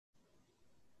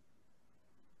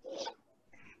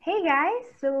Hey guys,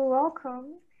 so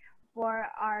welcome for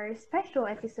our special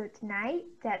episode tonight,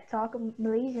 TEDTALK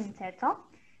Malaysian TED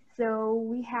Talk. So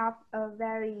we have a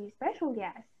very special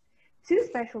guest, two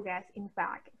special guests in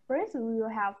fact. First, we will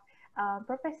have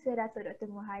Professor Dato Dr.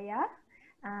 Muhaya,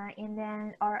 and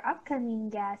then our upcoming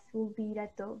guest will be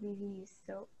Dato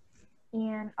Yusof.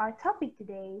 And our topic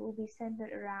today will be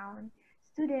centered around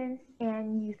students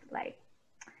and youth life.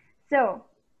 So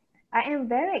I am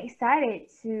very excited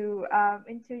to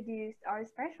introduce our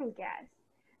special guest,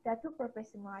 Dato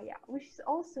Professor Maya, which is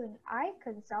also an eye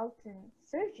consultant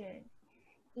surgeon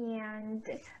and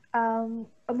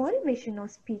a motivational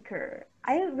speaker.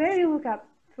 I very look up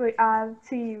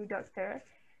to you, Doctor.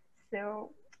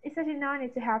 So it's such an honor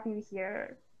to have you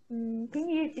here. Can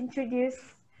you introduce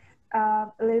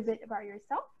a little bit about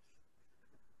yourself?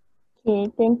 Okay,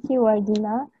 thank you,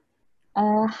 Wardina.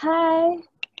 Hi,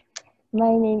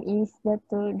 my name is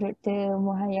Dato Dr.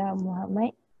 Muhaya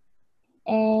Muhammad,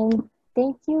 and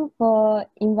thank you for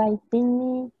inviting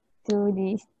me to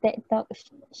this TED Talk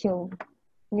show,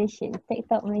 TED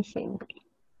Talk Malaysia.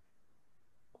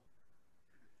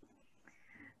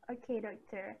 Okay,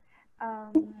 Doctor.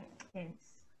 Yes.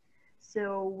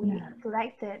 So we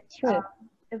collected Sure.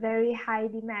 a very high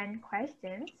demand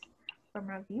questions from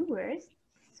our viewers.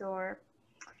 So,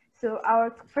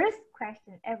 our first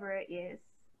question ever is,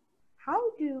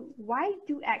 why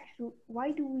do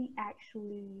we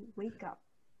actually wake up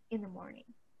in the morning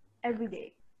every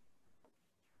day?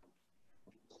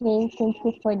 Okay, thank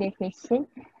you for the question.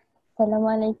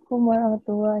 Assalamualaikum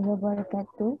warahmatullahi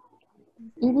wabarakatuh.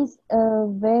 It is a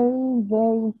very,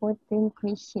 very important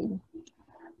question.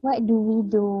 What do we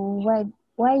do?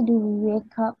 Why do we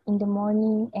wake up in the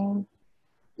morning? And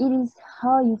it is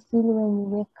how you feel when you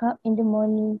wake up in the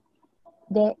morning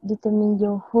that determines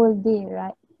your whole day,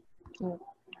 right? Okay.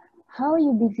 How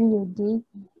you begin your day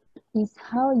is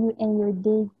how you end your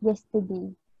day yesterday.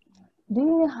 Do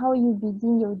you know how you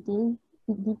begin your day?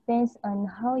 It depends on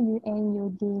how you end your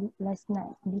day last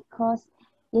night because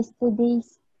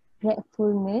yesterday's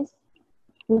gratefulness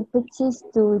will purchase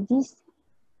to this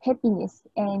happiness.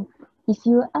 And if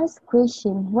you ask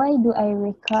question, why do I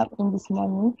wake up in this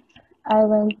morning? I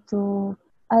want to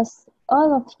ask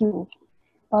all of you,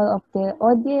 all of the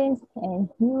audience and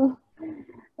you,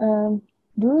 um,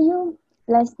 do you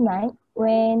last night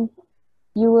when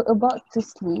you were about to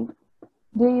sleep,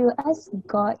 do you ask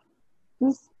God,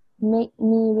 please make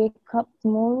me wake up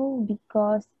tomorrow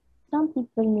because some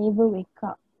people never wake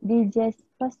up. They just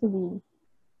pass away.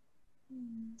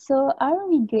 So are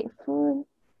we grateful?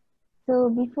 So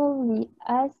before we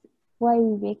ask why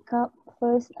we wake up,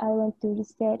 first I want to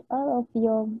reset all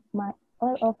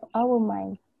of our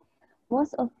mind.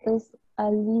 Most of us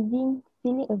are living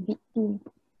feeling a victim.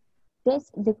 That's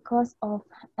the cause of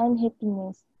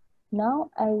unhappiness. Now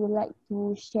I would like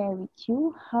to share with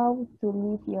you how to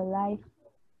live your life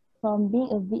from being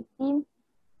a victim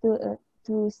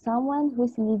to someone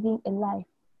who's living a life,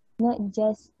 not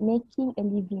just making a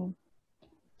living.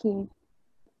 Okay,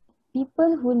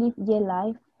 people who live their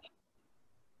life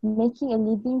making a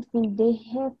living feel they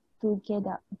have to get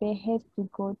up, they have to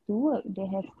go to work, they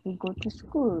have to go to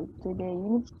school, to the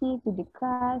university, to the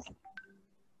class.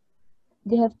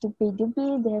 They have to pay the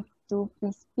bill, they have to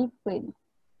please people.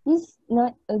 This is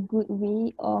not a good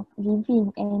way of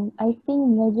living, and I think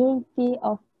majority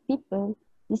of people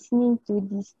listening to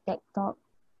this TED Talk,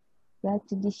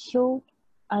 to this show,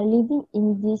 are living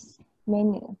in this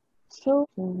manner. So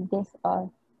that's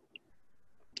all.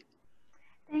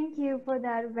 Thank you for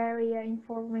that very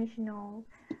informational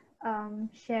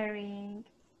sharing.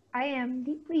 I am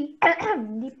deeply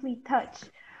deeply touched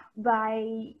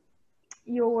by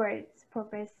your words,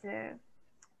 Professor.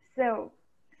 So,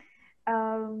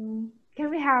 can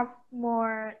we have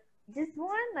more? Just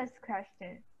one last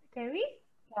question. Can we?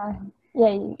 Uh,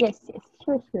 yeah, yes,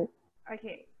 sure.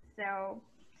 Okay. So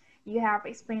you have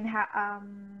explained how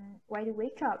why to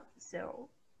wake up. So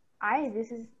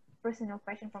this is personal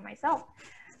question for myself.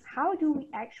 How do we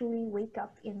actually wake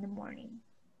up in the morning?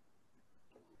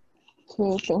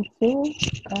 Okay, thank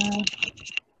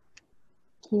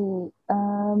you.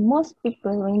 Uh, Most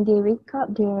people when they wake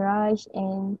up, they rush,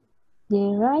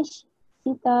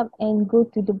 sit up and go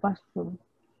to the bathroom.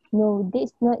 No,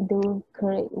 that's not the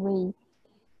correct way.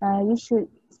 You should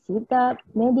sit up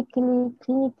medically,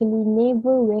 clinically,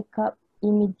 never wake up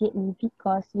immediately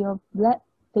because your blood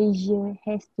pressure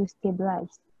has to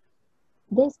stabilize.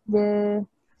 That's the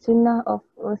sunnah of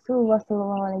Rasulullah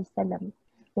SAW.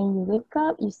 When you wake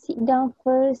up, you sit down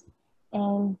first,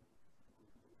 and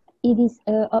it is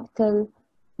a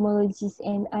ophthalmologist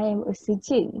and I am a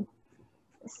surgeon.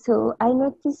 So I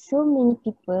noticed so many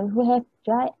people who have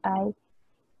dry eye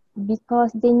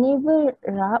because they never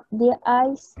rub their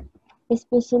eyes,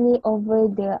 especially over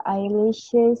the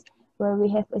eyelashes where we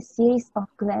have a series of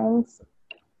glands.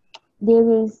 They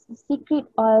will secrete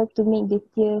oil to make the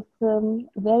tear film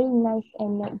very nice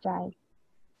and not dry.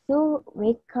 So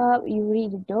wake up, you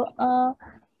read the doa,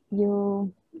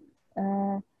 you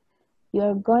uh,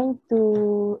 you're going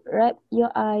to rub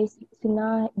your eyes.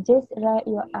 Sunnah, just rub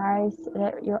your eyes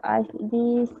like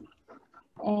this,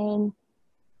 and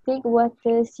take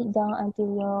water, sit down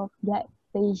until your blood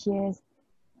pressure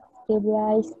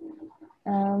stabilize.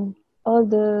 All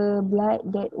the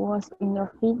blood that was in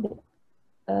your feet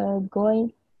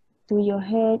going to your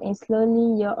head, and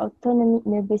slowly your autonomic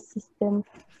nervous system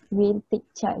will take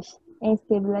charge and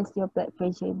stabilize your blood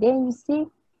pressure. Then you see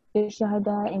your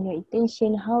shahada and your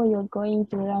intention, how you're going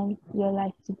to run your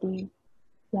life today.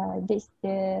 Yeah, that's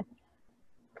the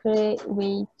correct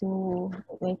way to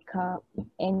wake up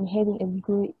and having a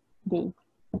good day.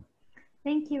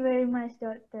 Thank you very much,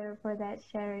 Doctor, for that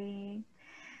sharing.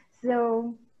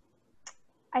 So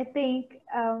I think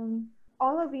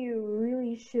all of you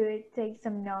really should take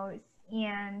some notes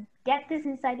and get this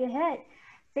inside your head.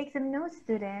 Take some notes,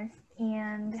 students,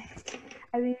 and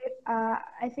I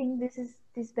think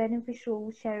this beneficial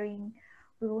sharing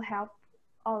will help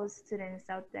all students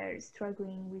out there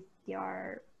struggling with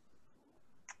their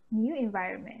new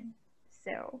environment.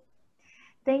 So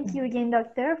thank you again,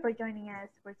 Doctor, for joining us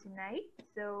for tonight.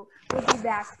 So we'll be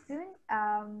back soon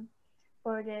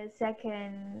for the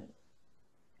second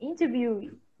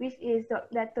interview, which is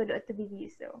Dato Dr. Bibi.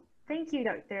 So thank you,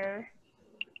 Doctor.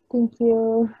 Thank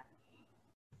you.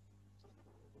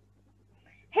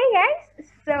 Hey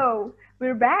guys, so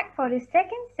we're back for the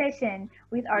second session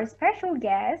with our special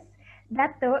guest,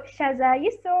 Dato Syaza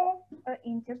Yusof, an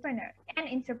entrepreneur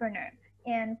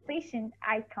and patient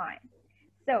icon.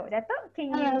 So Dato,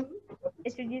 can you Hello.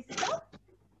 introduce yourself?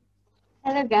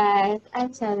 Hello guys, I'm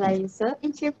Syaza Yusof,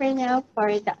 entrepreneur for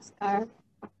Daskar.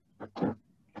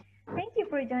 Thank you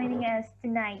for joining us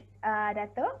tonight,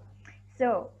 Dato.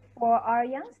 So for our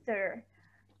youngster,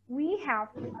 we have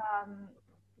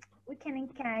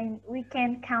we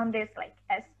can count this like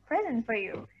as present for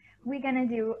you. We're gonna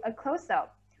do a close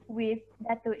up with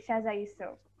Dato Syaza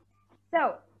Yusof.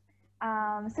 So,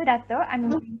 so Dato, I'm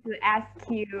going to ask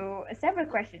you several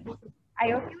questions. Are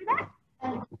you okay with that?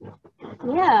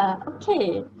 Yeah,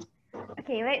 okay.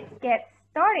 Okay, let's get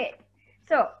started.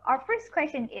 So, our first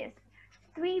question is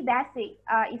three basic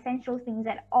essential things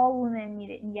that all women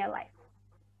need in their life.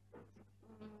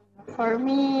 For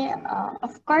me,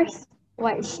 of course,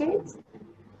 white shirts,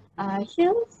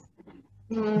 heels,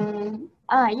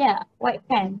 yeah, white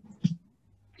pants.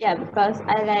 Yeah, because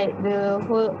I like the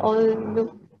whole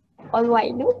all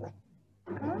white look.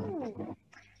 Oh,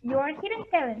 your hidden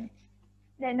talent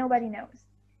that nobody knows.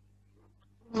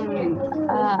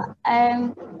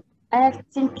 I'm I have to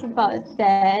think about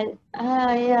that.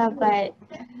 Yeah, but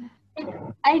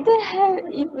I don't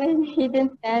have even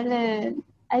hidden talent.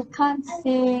 I can't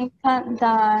sing, can't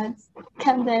dance,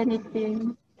 can't do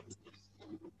anything.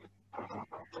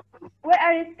 What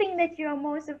are the things that you're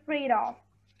most afraid of?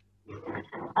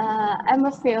 I'm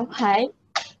afraid of height.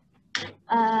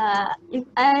 If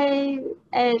I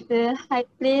at the high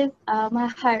place, my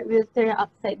heart will turn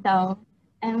upside down,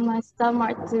 and my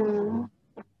stomach too.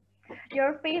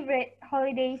 Your favorite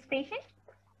holiday station?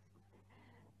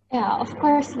 Yeah, of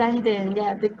course, London.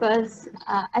 Yeah, because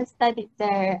I studied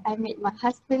there. I met my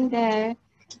husband there,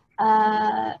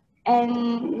 uh,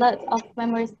 and lots of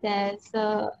memories there.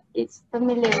 So it's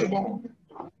familiar there.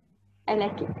 I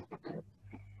like it.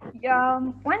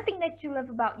 One thing that you love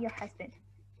about your husband.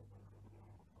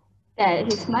 That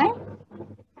is mine.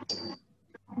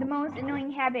 The most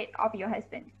annoying habit of your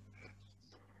husband.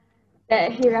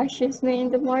 That he rushes me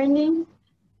in the morning.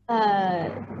 Uh,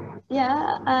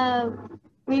 yeah,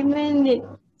 women need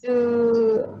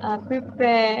to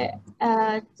prepare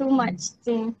too much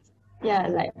things. Yeah,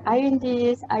 like iron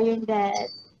this, iron that,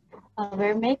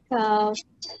 wear makeup.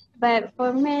 But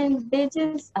for men, they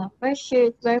just wear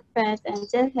shirts, wear pants, and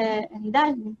gel hair, and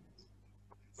done.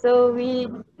 So we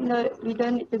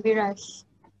don't need to be rushed.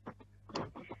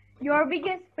 Your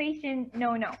biggest patient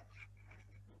no.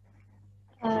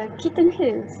 Kitten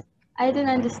heels. I don't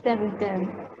understand with them.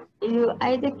 You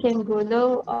either can go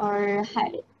low or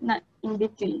high, not in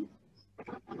between.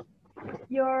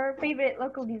 Your favorite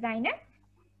local designer.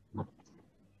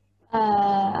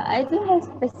 I don't have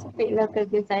specific local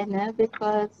designer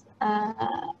because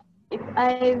if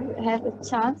I have a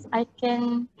chance, I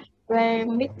can wear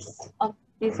mix of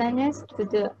designers to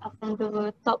the from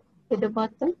the top to the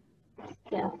bottom.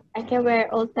 Yeah, I can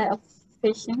wear all type of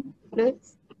fashion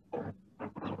clothes.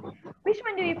 Which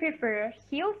one do you prefer,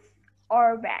 heels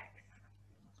or bags?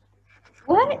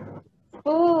 What?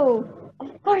 Oh,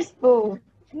 of course, both.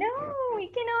 No, you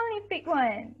can only pick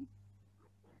one.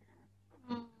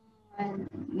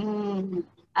 Mm,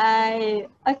 I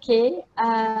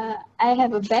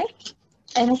have a bag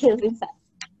and heels inside.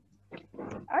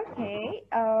 Okay.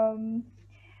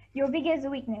 Your biggest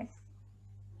weakness.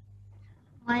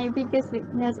 My biggest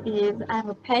weakness is I'm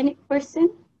a panic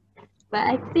person, but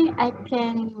I think I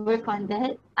can work on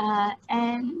that.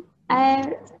 And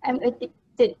I'm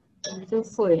addicted to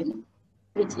phone,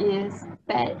 which is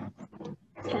bad.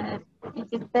 Uh, it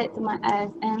is bad to my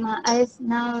eyes, and my eyes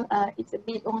now it's a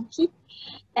bit wonky,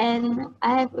 and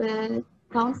I have a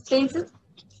down spaces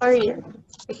for it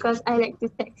because I like to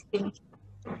texting.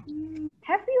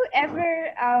 Have you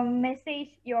ever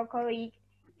messaged your colleague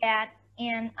at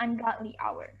an ungodly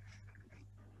hour?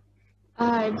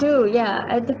 I do, yeah,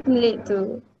 I definitely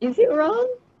do. Is it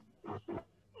wrong?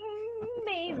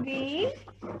 Maybe.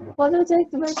 Apologize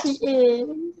to my PA.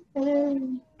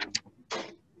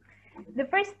 The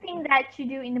first thing that you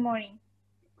do in the morning.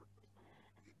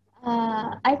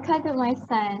 I cuddle my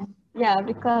son. Yeah,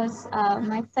 because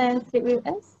my son sleep with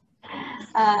us.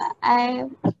 I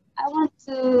want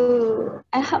to.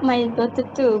 I have my daughter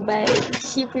too, but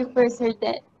she prefers her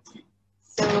dad.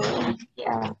 So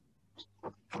yeah.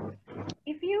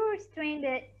 If you were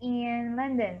stranded in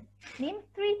London, name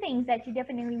three things that you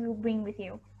definitely will bring with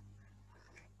you.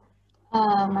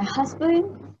 My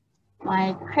husband,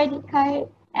 my credit card,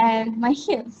 and my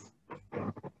heels.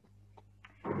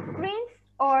 Prints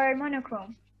or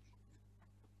monochrome?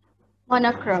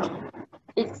 Monochrome.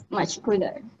 It's much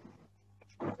cooler.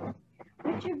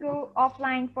 Would you go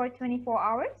offline for 24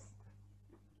 hours?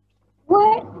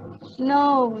 What?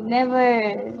 No,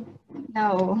 never.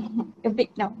 No, a big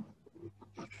no.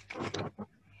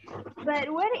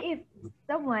 But what if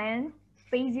someone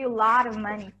pays you a lot of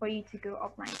money for you to go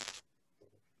offline?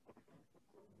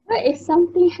 What if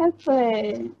something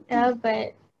happened?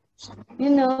 But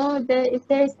if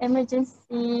there is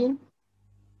emergency,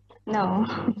 no.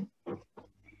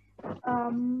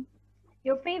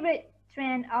 Your favorite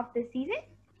trend of the season?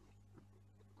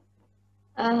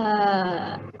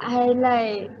 I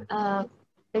like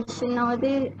fashion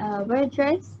nowadays. Wear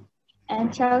dress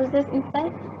and trousers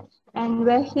inside, and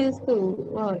wear heels too.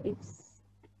 Well, it's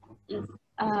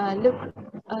look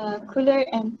cooler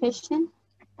and fashion.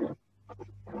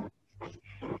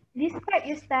 Describe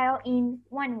your style in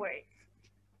one word.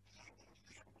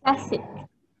 Classic.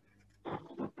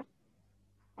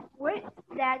 Words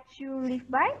that you live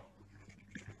by.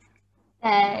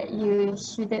 That you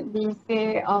shouldn't be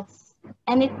fear of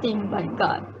anything but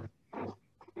God.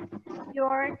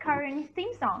 Your current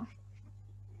theme song.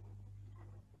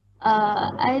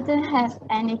 I don't have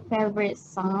any favorite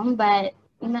song, but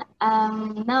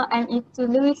now I'm into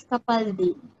Louis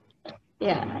Capaldi.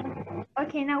 Yeah,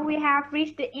 Okay, now we have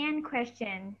reached the end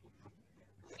question.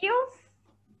 Heels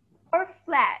or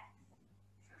flat?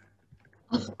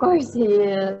 of course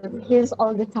he's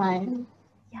all the time.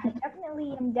 Yeah,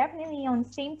 definitely. I'm definitely on the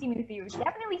same team with you.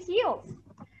 Definitely heels.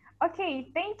 Okay,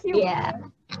 thank you. Yeah,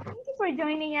 Thank you for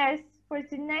joining us for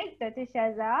tonight, Dato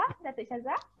Syaza. Dato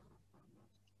Syaza.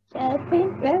 I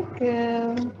think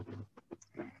welcome.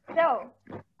 So,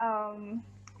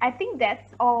 I think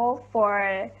that's all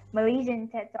for Malaysian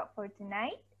TED Talk for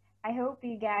tonight. I hope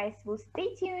you guys will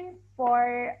stay tuned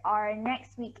for our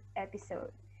next week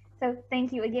episode. So,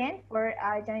 thank you again for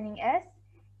joining us,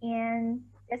 and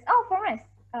that's all from us.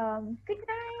 Good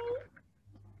night.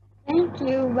 Thank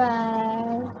you.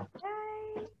 Bye. Bye.